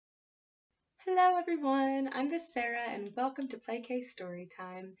Hello everyone, I'm Miss Sarah and welcome to Playcase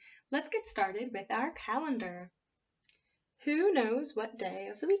Storytime. Let's get started with our calendar. Who knows what day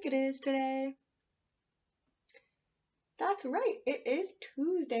of the week it is today? That's right, it is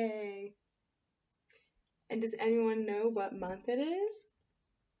Tuesday. And does anyone know what month it is?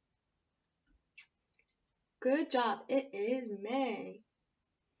 Good job, it is May.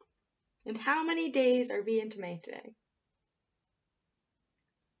 And how many days are we into May today?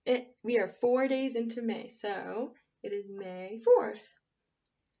 We are 4 days into May, so it is May 4th.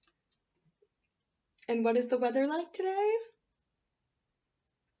 And what is the weather like today?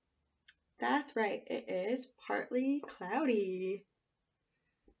 That's right, it is partly cloudy.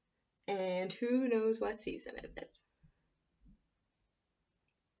 And who knows what season it is?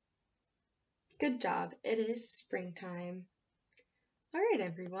 Good job, it is springtime. Alright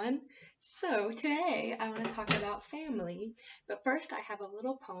everyone, so today I want to talk about family, but first I have a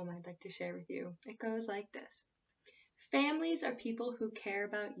little poem I'd like to share with you. It goes like this. Families are people who care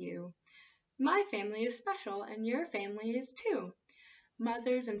about you. My family is special and your family is too.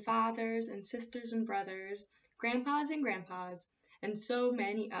 Mothers and fathers and sisters and brothers, grandpas and grandpas, and so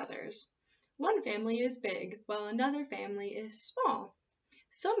many others. One family is big, while another family is small.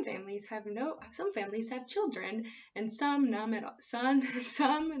 Some families have children, and some none at all.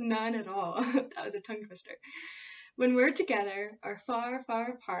 Some none at all. That was a tongue twister. When we're together or far, far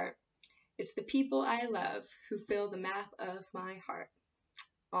apart, it's the people I love who fill the map of my heart.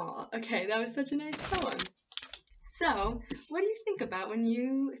 Aw, okay, that was such a nice poem. So, what do you think about when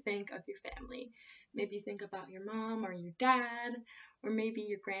you think of your family? Maybe you think about your mom or your dad, or maybe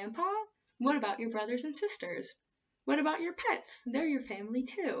your grandpa. What about your brothers and sisters? What about your pets? They're your family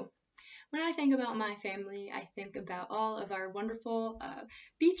too. When I think about my family, I think about all of our wonderful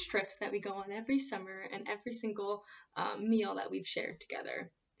beach trips that we go on every summer and every single meal that we've shared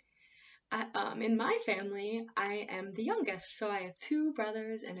together. In my family, I am the youngest, so I have 2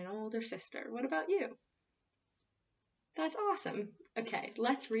 brothers and an older sister. What about you? That's awesome. Okay,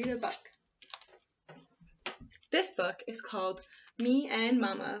 let's read a book. This book is called Me and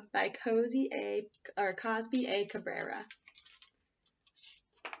Mama by Coxbi A. Cabrera.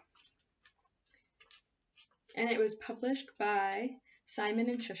 And it was published by Simon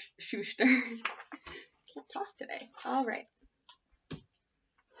and Schuster. Can't talk today. All right.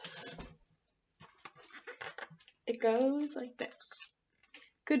 It goes like this.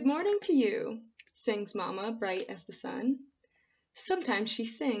 Good morning to you, sings Mama, bright as the sun. Sometimes she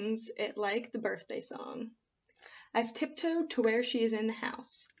sings it like the birthday song. I've tiptoed to where she is in the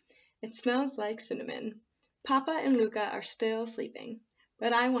house. It smells like cinnamon. Papa and Luca are still sleeping,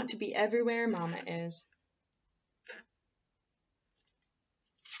 but I want to be everywhere Mama is.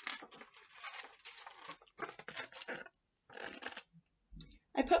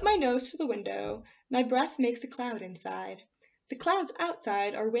 I put my nose to the window. My breath makes a cloud inside. The clouds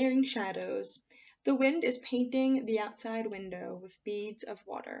outside are wearing shadows. The wind is painting the outside window with beads of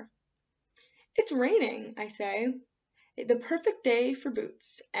water. It's raining, I say. The perfect day for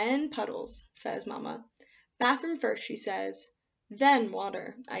boots and puddles, says Mama. Bathroom first, she says. Then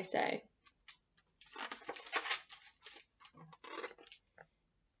water, I say.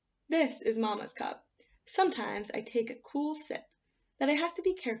 This is Mama's cup. Sometimes I take a cool sip, but I have to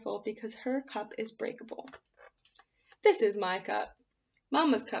be careful because her cup is breakable. This is my cup.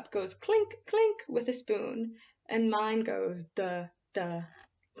 Mama's cup goes clink, clink with a spoon, and mine goes duh, duh,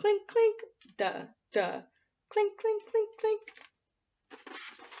 clink, clink, duh, duh, clink, clink, clink, clink.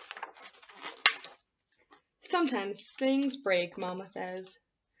 Sometimes things break, Mama says.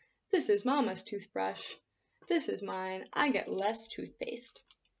 This is Mama's toothbrush. This is mine. I get less toothpaste.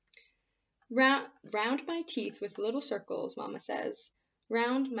 Round my teeth with little circles, Mama says.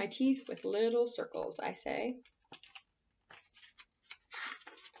 Round my teeth with little circles, I say.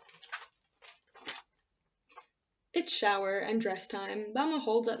 It's shower and dress time. Mama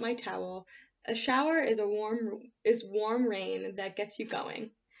holds up my towel. A shower is warm rain that gets you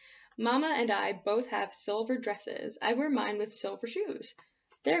going. Mama and I both have silver dresses. I wear mine with silver shoes.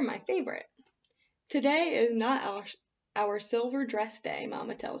 They're my favorite. Today is not our silver dress day,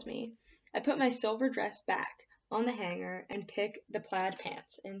 Mama tells me. I put my silver dress back on the hanger and pick the plaid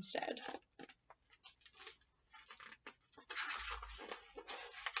pants instead.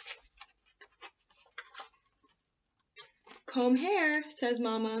 Comb hair, says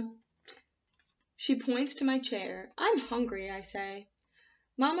Mama. She points to my chair. I'm hungry, I say.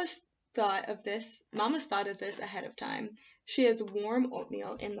 Mama's thought of this ahead of time. She has warm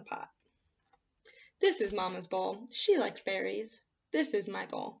oatmeal in the pot. This is Mama's bowl. She likes berries. This is my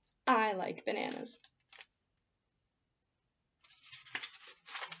bowl. I like bananas.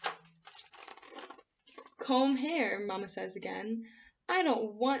 Comb hair, Mama says again. I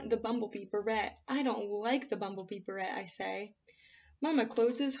don't want the bumblebee beret. I don't like the bumblebee beret, I say. Mama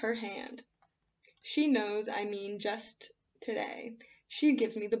closes her hand. She knows I mean just today. She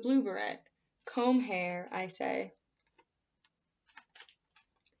gives me the blue beret. Comb hair, I say.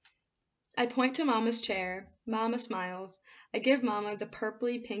 I point to Mama's chair. Mama smiles. I give Mama the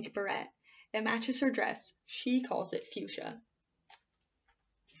purpley pink beret. It matches her dress. She calls it fuchsia.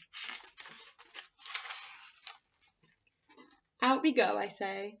 Out we go, I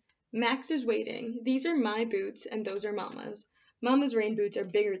say. Max is waiting. These are my boots and those are Mama's. Mama's rain boots are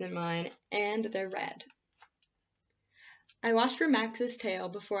bigger than mine, and they're red. I watch for Max's tail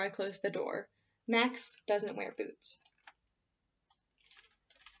before I close the door. Max doesn't wear boots.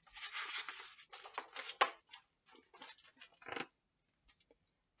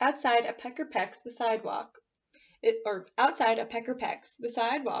 Outside a pecker pecks the sidewalk. Outside a pecker pecks. The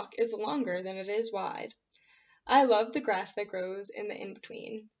sidewalk is longer than it is wide. I love the grass that grows in the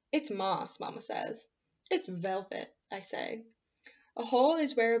in-between. It's moss, Mama says. It's velvet, I say. A hole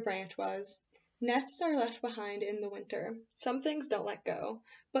is where a branch was. Nests are left behind in the winter. Some things don't let go.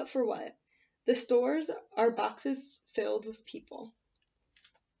 But for what? The stores are boxes filled with people.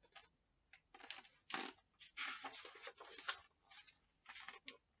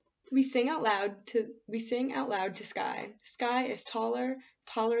 We sing out loud to sky. Sky is taller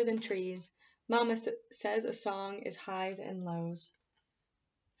than trees. Mama says a song is highs and lows.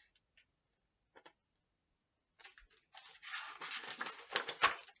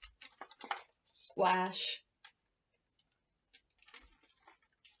 Splash.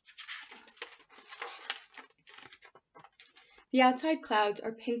 The outside clouds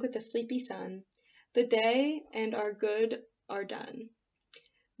are pink with the sleepy sun. The day and our good are done.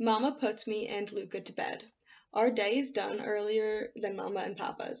 Mama puts me and Luca to bed. Our day is done earlier than Mama and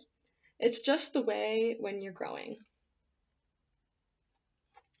Papa's. It's just the way when you're growing.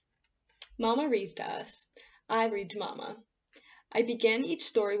 Mama reads to us. I read to Mama. I begin each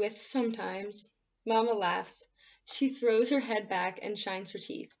story with sometimes. Mama laughs. She throws her head back and shines her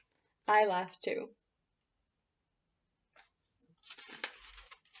teeth. I laugh too.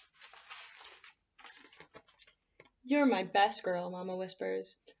 You're my best girl, Mama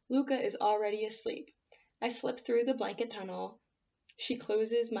whispers. Luca is already asleep. I slip through the blanket tunnel. She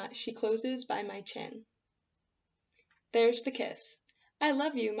closes by my chin. There's the kiss. I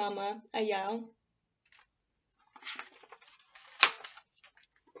love you, Mama, I yell.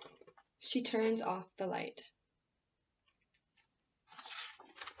 She turns off the light.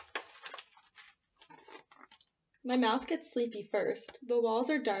 My mouth gets sleepy first. The walls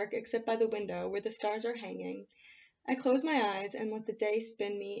are dark except by the window where the stars are hanging. I close my eyes and let the day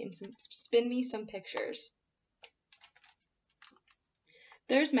spin me some pictures.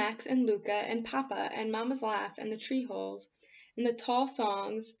 There's Max and Luca and Papa and Mama's laugh and the tree holes and the tall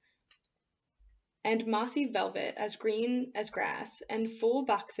songs and mossy velvet as green as grass and full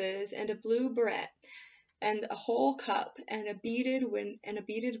boxes and a blue beret and a whole cup and a beaded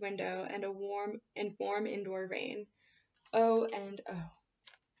window and a warm indoor rain. Oh and oh.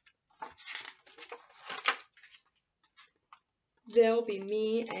 They'll be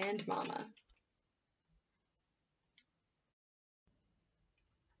me and Mama.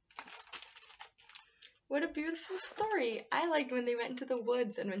 What a beautiful story. I liked when they went into the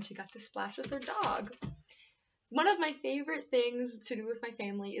woods and when she got to splash with her dog. One of my favorite things to do with my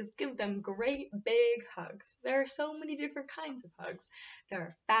family is give them great big hugs. There are so many different kinds of hugs. There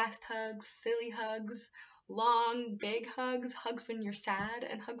are fast hugs, silly hugs, long, big hugs, hugs when you're sad,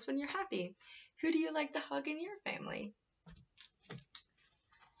 and hugs when you're happy. Who do you like to hug in your family?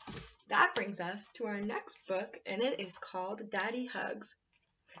 That brings us to our next book, and it is called Daddy Hugs.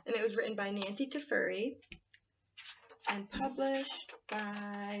 And it was written by Nancy Tafuri and published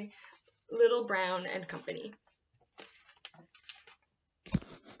by Little Brown and Company.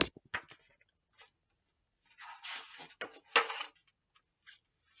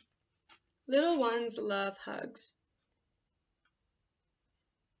 Little ones love hugs.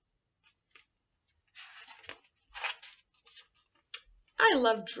 I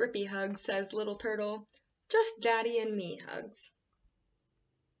love drippy hugs, says Little Turtle. Just Daddy and me hugs.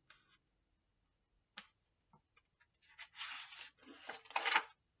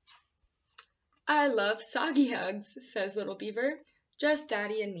 I love soggy hugs, says Little Beaver. Just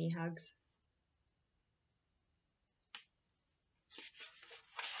Daddy and me hugs.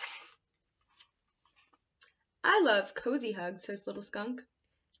 I love cozy hugs, says Little Skunk.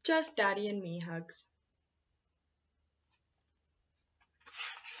 Just Daddy and me hugs.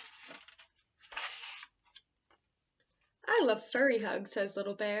 I love furry hugs, says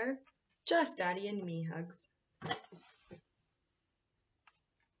Little Bear. Just Daddy and me hugs.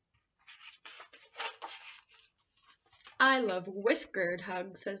 I love whiskered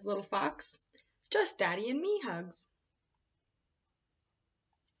hugs, says Little Fox. Just Daddy and me hugs.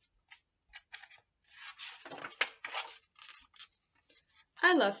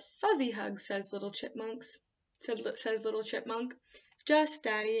 I love fuzzy hugs, says Little Chipmunk. Just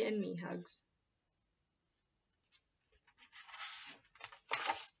Daddy and me hugs.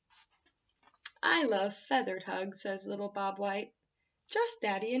 I love feathered hugs, says Little Bob White. Just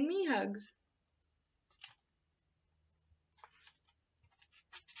Daddy and me hugs.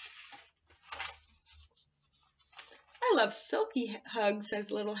 I love silky hugs,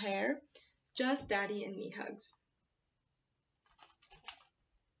 says Little Hare. Just Daddy and me hugs.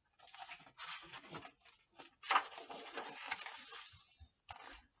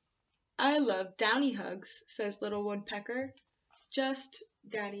 I love downy hugs, says Little Woodpecker. Just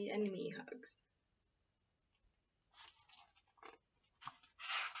Daddy and me hugs.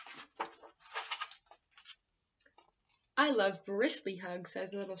 I love bristly hugs,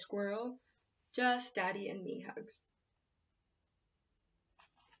 says Little Squirrel. Just Daddy and me hugs.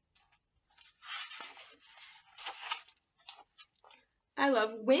 I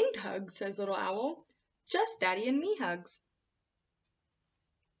love winged hugs, says Little Owl. Just Daddy and me hugs.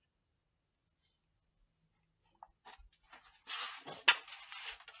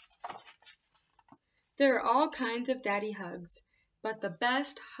 There are all kinds of daddy hugs, but the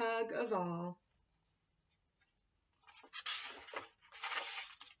best hug of all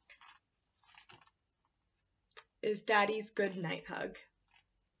is Daddy's good night hug.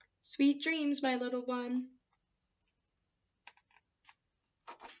 Sweet dreams, my little one.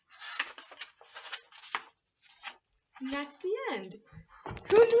 And that's the end.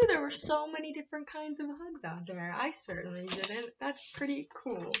 Who knew there were so many different kinds of hugs out there? I certainly didn't. That's pretty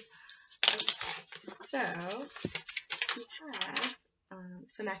cool. Okay, so we have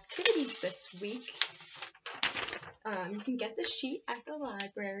some activities this week. You can get the sheet at the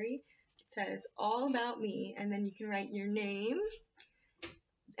library. It says all about me, and then you can write your name,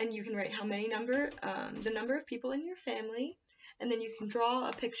 and you can write how many the number of people in your family, and then you can draw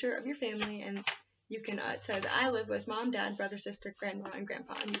a picture of your family, and you can it says I live with mom, dad, brother, sister, grandma, and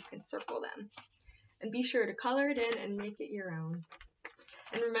grandpa, and you can circle them. And be sure to color it in and make it your own.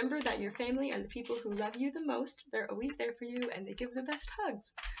 And remember that your family are the people who love you the most. They're always there for you, and they give the best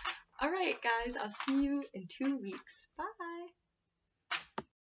hugs. All right, guys, I'll see you in 2 weeks. Bye.